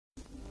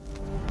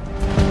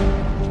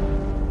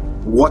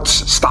What's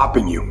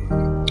stopping you?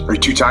 Are you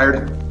too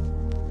tired?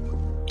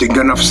 Didn't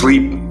get enough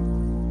sleep?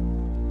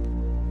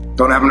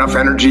 Don't have enough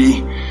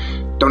energy?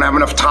 Don't have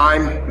enough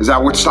time? Is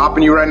that what's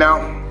stopping you right now?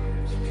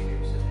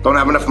 Don't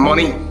have enough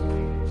money?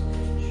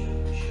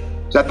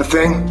 Is that the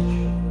thing?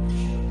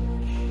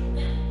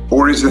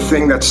 Or is the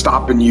thing that's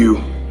stopping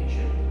you,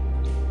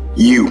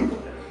 you?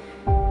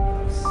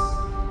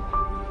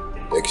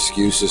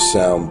 Excuses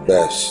sound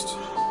best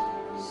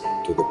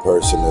to the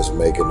person that's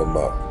making them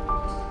up.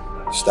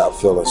 Stop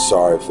feeling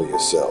sorry for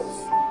yourself.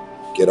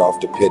 Get off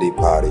the pity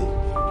potty.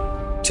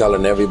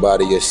 Telling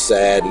everybody your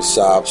sad and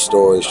sob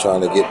stories,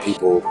 trying to get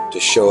people to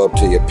show up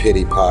to your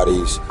pity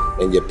potties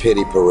and your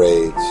pity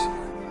parades.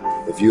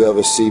 If you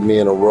ever see me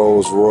in a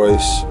Rolls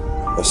Royce,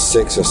 a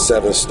 6 or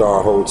 7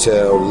 star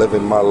hotel,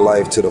 living my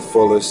life to the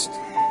fullest,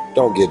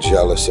 don't get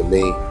jealous of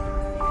me,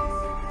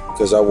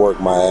 because I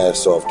worked my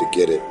ass off to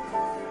get it.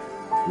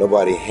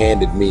 Nobody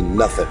handed me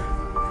nothing.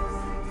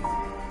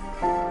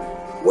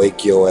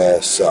 Wake your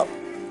ass up.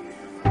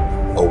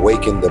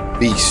 Awaken the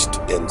beast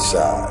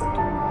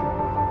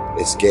inside.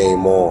 It's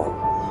game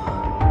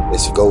on.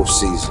 It's go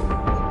season.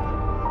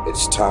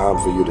 It's time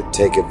for you to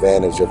take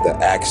advantage of the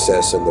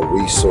access and the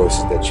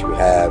resources that you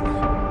have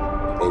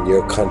in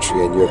your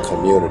country and your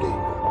community.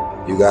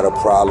 You got a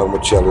problem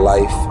with your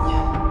life.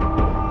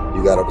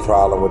 You got a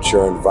problem with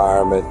your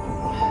environment.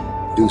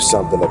 Do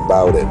something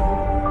about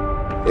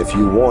it. If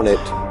you want it,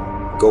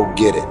 go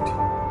get it.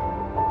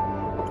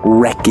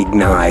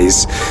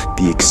 Recognize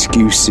the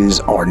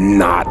excuses are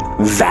not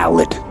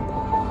valid.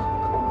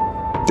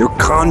 They're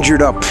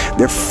conjured up,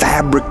 they're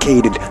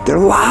fabricated, they're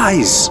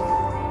lies.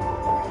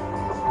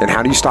 And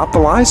how do you stop the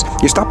lies?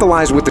 You stop the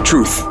lies with the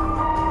truth.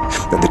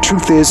 And the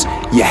truth is,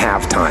 you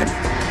have time.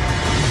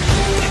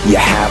 You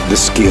have the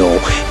skill,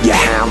 you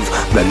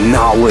have the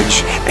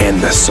knowledge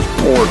and the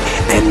support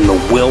and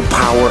the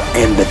willpower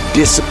and the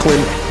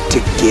discipline to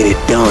get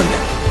it done.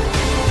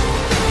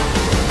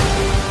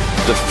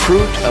 The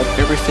fruit of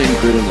everything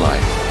good in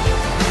life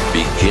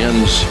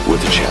begins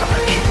with a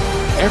challenge.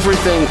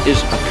 Everything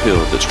is uphill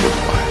that's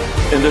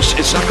worthwhile. And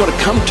it's not going to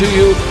come to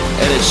you,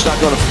 and it's not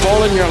going to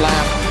fall in your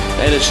lap,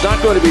 and it's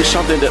not going to be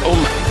something that, oh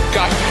my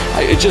God,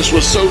 it just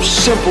was so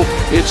simple.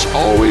 It's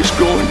always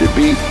going to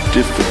be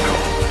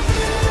difficult.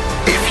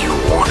 If you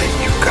want it,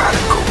 you gotta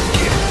go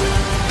get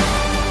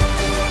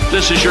it.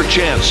 This is your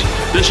chance.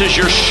 This is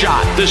your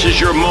shot. This is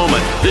your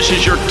moment. This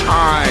is your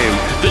time.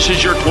 This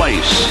is your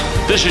place.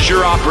 This is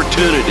your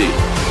opportunity.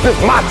 This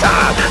is my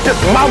time. This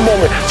is my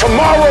moment.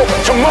 Tomorrow,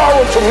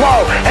 tomorrow,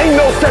 tomorrow. Ain't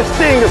no such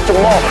thing as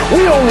tomorrow.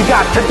 We only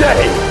got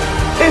today.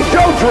 It's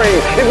your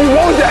dream. If you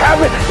wanted to have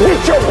it, get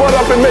your butt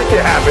up and make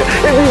it happen.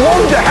 If you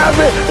wanted to have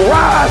it,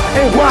 rise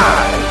and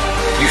grind.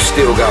 You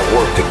still got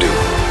work to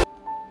do.